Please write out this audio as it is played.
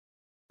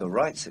To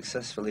write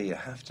successfully, you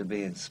have to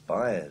be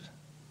inspired.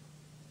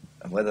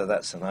 And whether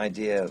that's an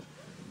idea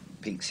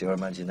piques your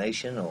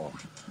imagination or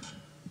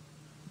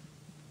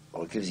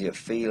gives you a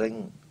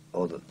feeling,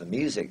 or the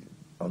music.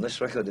 On this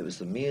record, it was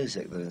the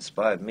music that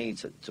inspired me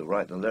to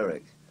write the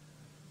lyric.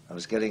 I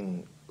was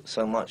getting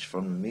so much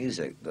from the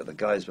music that the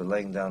guys were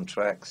laying down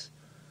tracks,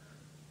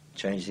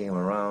 changing them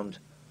around,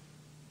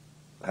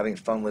 having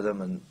fun with them,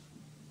 and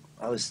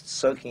I was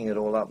soaking it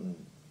all up and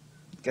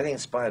getting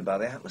inspired by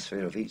the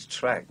atmosphere of each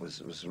track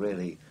was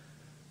really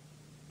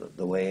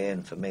the way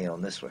in for me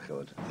on this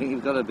record. I think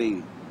you've got to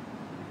be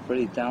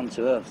pretty down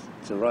to earth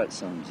to write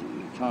songs.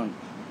 You can't,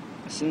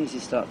 as soon as you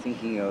start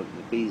thinking of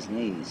the bee's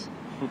knees,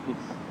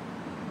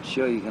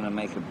 sure you're going to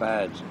make a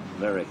bad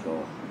lyric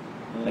or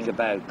make a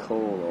bad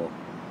call or...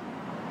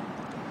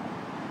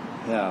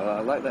 Yeah, I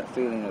like that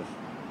feeling of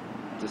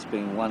just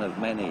being one of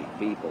many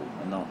people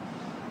and not,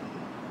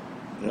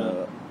 you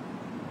know...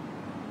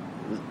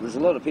 There's a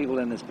lot of people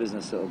in this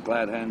business that will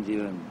glad hand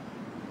you and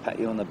pat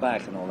you on the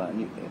back and all that.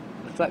 And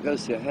if that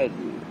goes to your head,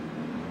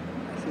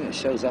 I think it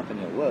shows up in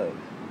your work.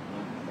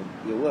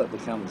 Your work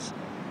becomes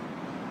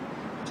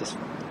just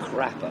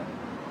crapper.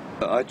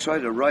 I tried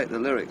to write the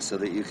lyrics so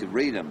that you could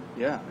read them.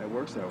 Yeah, it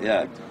works that way.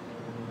 Yeah.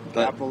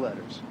 Capital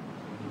letters.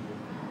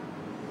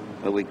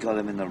 But we got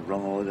them in the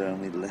wrong order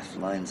and we left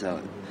lines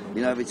out.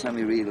 You know, every time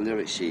you read a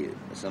lyric sheet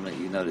or something,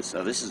 you notice,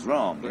 oh, this is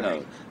wrong, you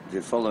know, if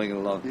you're following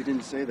along. You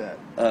didn't say that.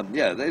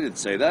 Yeah, they didn't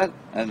say that.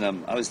 And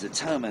I was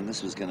determined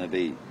this was going to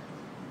be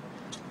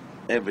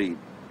every...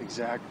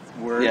 exact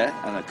word.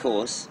 Yeah, and of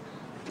course,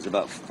 there's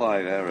about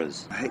 5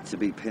 errors. I hate to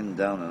be pinned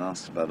down and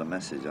asked about a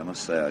message. I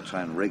must say, I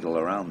try and wriggle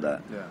around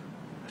that. Yeah.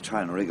 I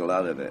try and wriggle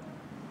out of it.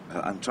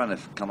 I'm trying to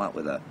come up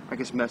with a... I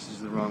guess message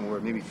is the wrong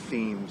word. Maybe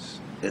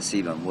themes. It's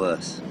even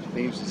worse.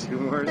 Themes is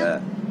even worse?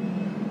 Yeah.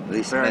 At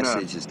least Fair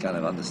message enough. is kind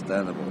of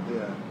understandable.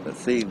 Yeah. But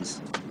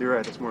themes... You're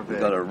right, it's more vague. You've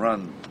got to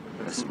run.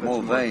 It's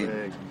more vain.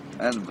 Vague.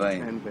 And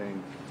vain. And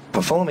vain.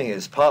 Performing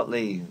is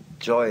partly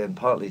joy and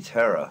partly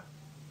terror.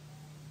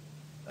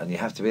 And you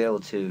have to be able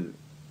to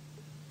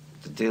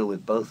deal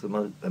with both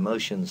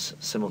emotions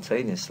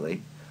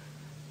simultaneously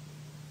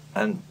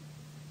and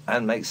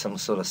make some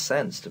sort of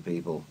sense to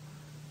people.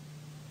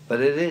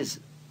 But it is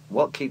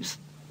what keeps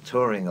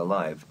touring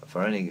alive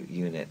for any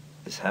unit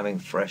is having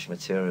fresh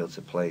material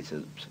to play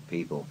to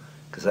people,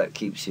 because that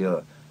keeps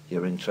your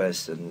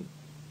interest and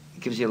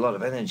it gives you a lot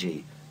of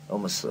energy,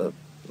 almost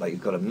like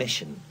you've got a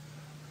mission.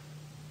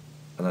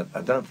 And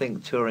I don't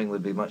think touring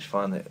would be much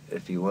fun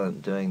if you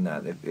weren't doing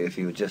that. If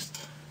you were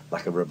just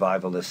like a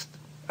revivalist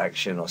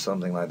action or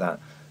something like that,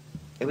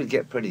 it would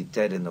get pretty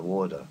dead in the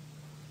water.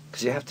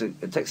 Because you have to,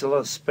 it takes a lot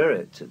of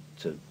spirit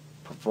to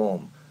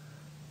perform.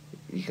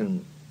 You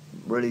can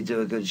really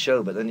do a good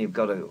show, but then you've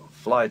got to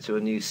fly to a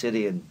new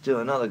city and do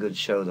another good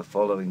show the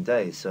following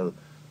day, so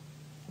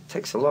it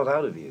takes a lot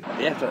out of you.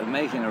 The effort of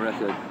making a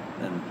record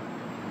and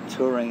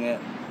touring it,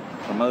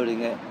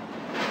 promoting it,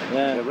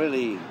 it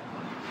really,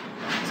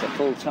 it's a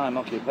full-time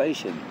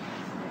occupation.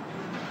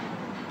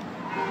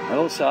 And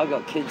also I've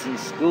got kids in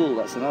school,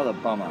 that's another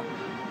bummer,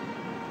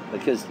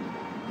 because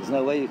there's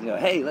no way you can go,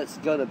 hey, let's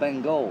go to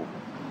Bengal.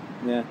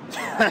 Yeah.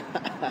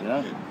 You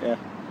know? Yeah.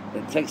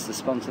 It takes the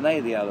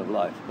spontaneity out of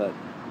life, but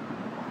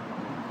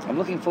I'm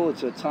looking forward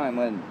to a time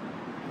when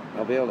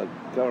I'll be able to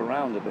go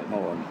around a bit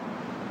more and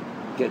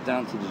get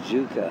down to the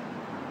Juka,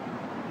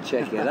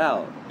 check it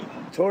out.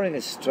 Touring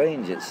is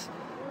strange. It's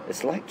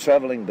like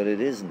traveling, but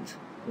it isn't.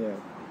 Yeah.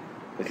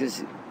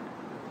 Because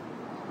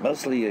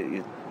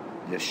mostly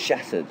you're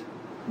shattered,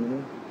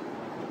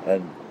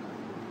 and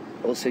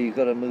also you've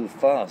got to move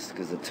fast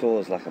because the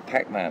tour's like a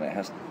Pac-Man. It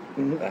has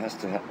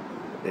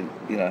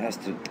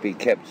to be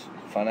kept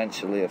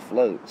financially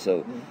afloat,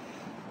 so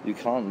you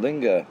can't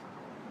linger.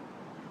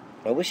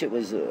 I wish it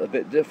was a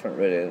bit different,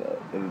 really. It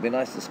would be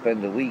nice to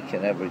spend a week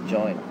in every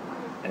joint,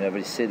 in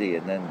every city,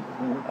 and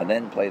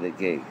then play the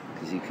gig,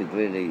 because you could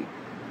really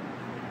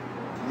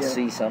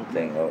see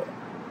something.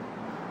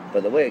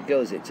 But the way it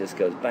goes, it just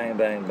goes bang,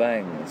 bang,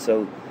 bang. And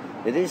so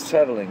it is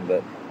traveling,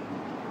 but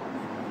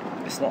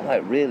it's not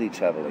like really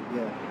traveling.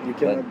 Yeah, you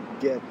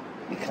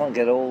can't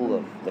get all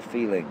of the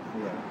feeling.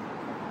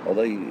 Yeah.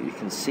 Although you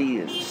can see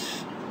it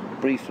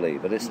briefly,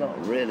 but it's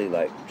not really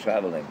like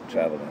traveling.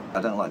 I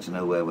don't like to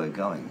know where we're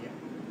going,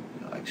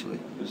 actually.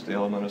 Just the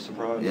element of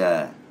surprise?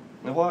 Yeah.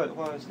 Now why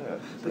is that?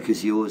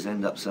 Because you always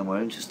end up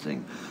somewhere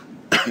interesting.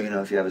 You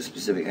know, if you have a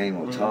specific aim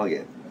or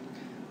target,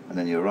 and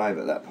then you arrive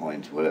at that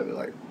point, whatever,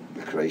 like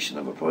the creation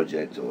of a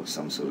project or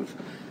some sort of,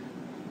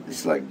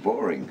 it's like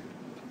boring.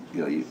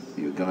 You know,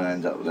 you're going to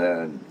end up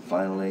there, and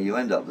finally you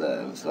end up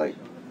there, and it's like,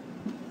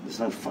 there's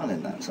no fun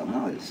in that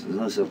somehow. There's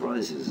no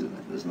surprises in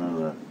it. There's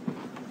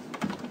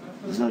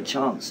no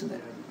chance in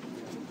it.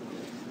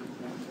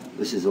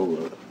 This is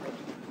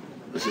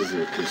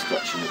a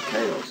construction of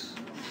chaos,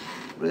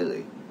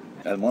 really.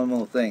 And one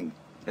more thing.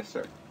 Yes,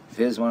 sir.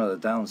 Here's one of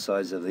the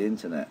downsides of the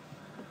internet.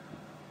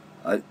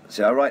 I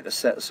write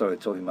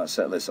talking about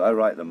set lists, I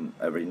write them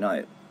every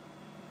night.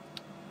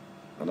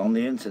 But on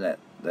the internet,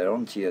 they're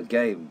onto your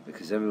game,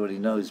 because everybody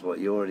knows what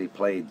you already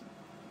played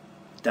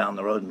down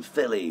the road in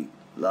Philly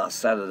last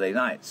Saturday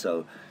night.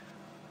 So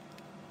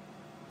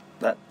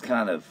that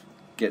kind of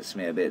gets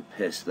me a bit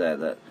pissed there,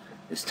 that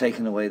it's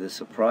taken away the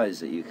surprise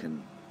that you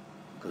can,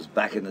 because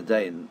back in the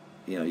day,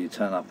 you know, you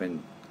turn up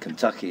in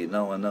Kentucky and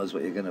no one knows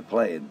what you're going to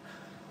play, and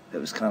it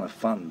was kind of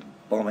fun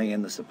bombing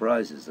in the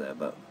surprises there,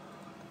 but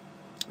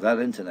that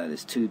internet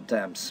is too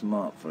damn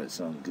smart for its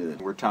own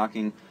good. We're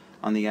talking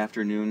on the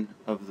afternoon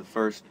of the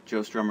first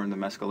Joe Strummer and the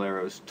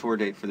Mescaleros tour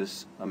date for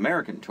this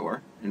American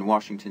tour in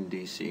Washington,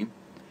 D.C.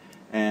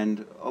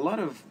 And a lot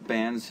of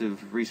bands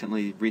have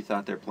recently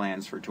rethought their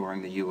plans for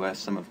touring the U.S.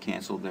 Some have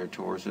canceled their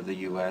tours of the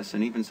U.S.,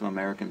 and even some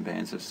American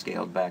bands have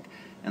scaled back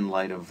in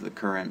light of the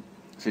current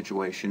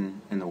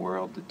situation in the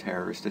world, the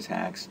terrorist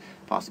attacks,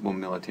 possible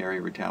military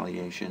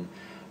retaliation.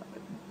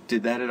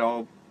 Did that at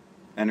all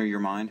enter your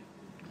mind?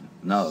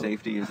 No.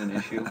 Safety is an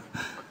issue?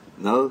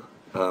 No.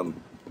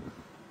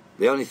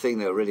 The only thing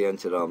that really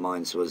entered our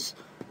minds was,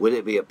 would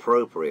it be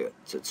appropriate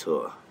to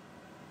tour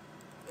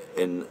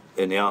in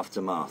the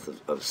aftermath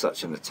of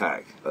such an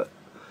attack?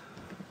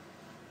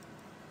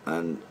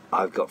 And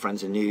I've got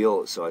friends in New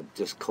York, so I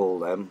just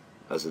called them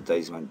as the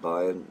days went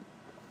by, and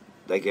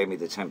they gave me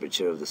the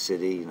temperature of the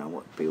city, you know,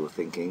 what people were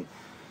thinking.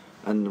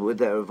 And with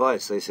their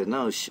advice, they said,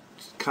 no,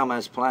 come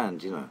as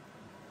planned, you know.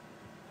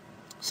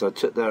 So I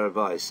took their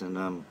advice,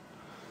 and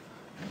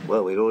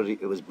well,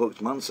 it was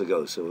booked months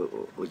ago,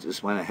 so we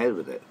just went ahead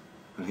with it.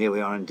 And here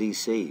we are in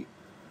DC.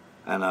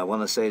 And I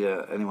want to say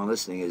to anyone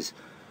listening is,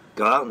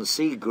 go out and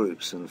see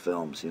groups and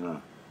films, you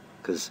know,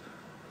 because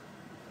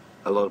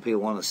a lot of people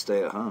want to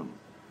stay at home.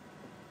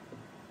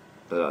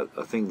 But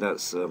I think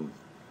that's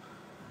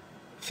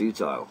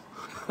futile.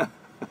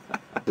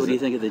 What do you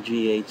think of the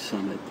G8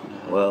 summit?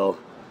 Well,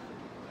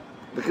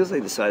 because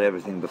they decide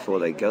everything before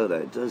they go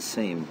there, it does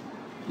seem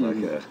like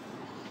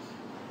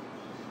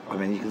I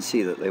mean, you can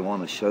see that they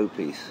want a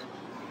showpiece,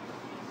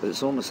 but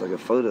it's almost like a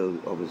photo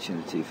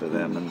opportunity for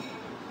them, and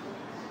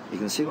you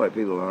can see why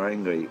people are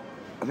angry.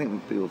 I think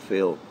when people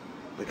feel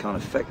they can't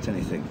affect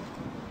anything,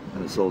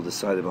 and it's all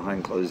decided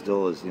behind closed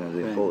doors, you know, the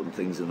important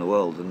things in the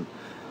world, and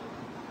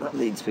that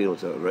leads people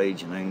to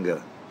rage and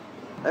anger.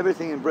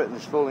 Everything in Britain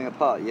is falling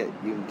apart, yet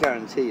you can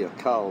guarantee your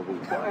car will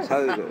be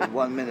towed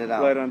 1 minute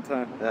out. Right on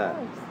time.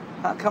 Yeah.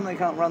 How come they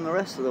can't run the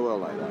rest of the world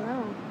like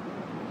that?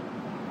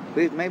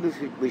 Maybe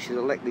we should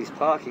elect these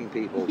parking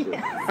people to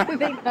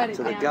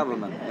the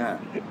government. Yeah.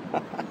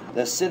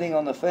 They're sitting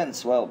on the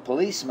fence while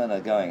policemen are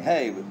going,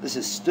 hey, this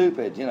is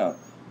stupid, you know.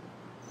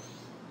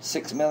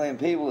 6 million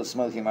people are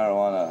smoking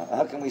marijuana.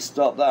 How can we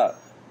stop that?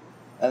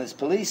 And it's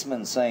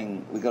policemen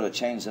saying we've got to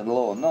change the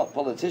law, not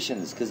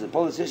politicians, because the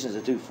politicians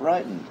are too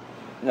frightened.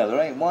 You know,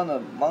 there ain't one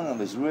among them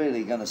who's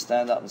really going to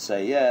stand up and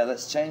say, yeah,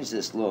 let's change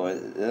this law.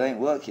 It ain't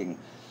working.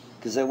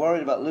 Because they're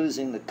worried about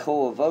losing the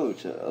core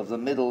vote of the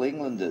Middle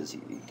Englanders.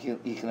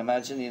 You can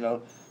imagine, you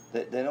know,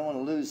 they don't want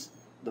to lose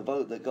the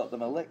vote that got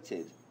them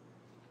elected.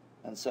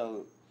 And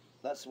so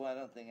that's why I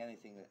don't think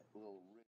anything that will